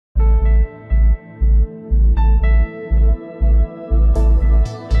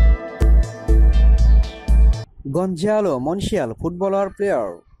Gonzalo Montiel, footballer,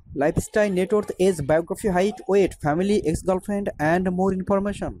 player. Lifestyle, net worth, age, biography, height, weight, family, ex-girlfriend, and more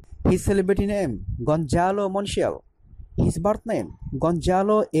information. His celebrity name, Gonzalo Montiel. His birth name,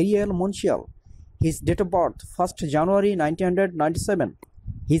 Gonzalo Ariel Montiel. His date of birth, 1st January 1997.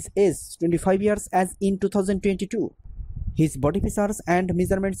 His age, 25 years as in 2022. His body features and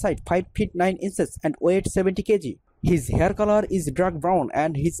measurement height 5 feet 9 inches and weight 70 kg. His hair color is dark brown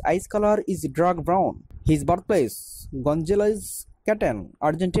and his eyes color is dark brown. His birthplace, Gonzalez, Catan,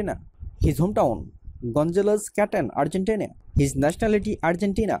 Argentina. His hometown, Gonzalez, Catan, Argentina. His nationality,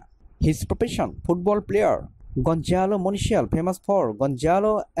 Argentina. His profession, football player. Gonzalo Montiel, famous for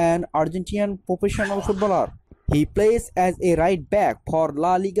Gonzalo, an Argentine professional footballer. He plays as a right back for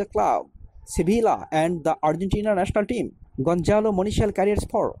La Liga club, Sevilla, and the Argentina national team. Gonzalo Montiel careers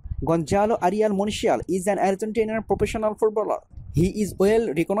for Gonzalo Ariel Montiel is an Argentinian professional footballer. He is well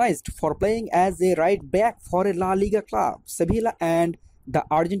recognized for playing as a right back for a La Liga club, Sevilla, and the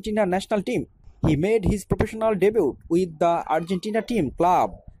Argentina national team. He made his professional debut with the Argentina team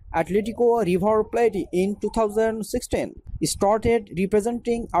club Atletico River Plate in 2016. He started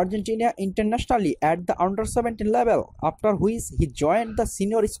representing Argentina internationally at the under-17 level, after which he joined the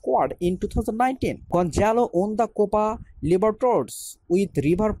senior squad in 2019. Gonzalo won the Copa Libertadores with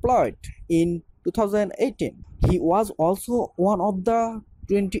River Plate in 2018. He was also one of the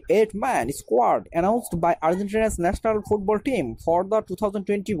 28-man squad announced by Argentina's national football team for the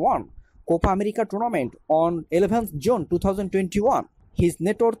 2021 Copa America tournament on 11th June 2021. His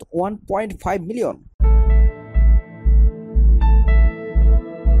net worth $1.5 million.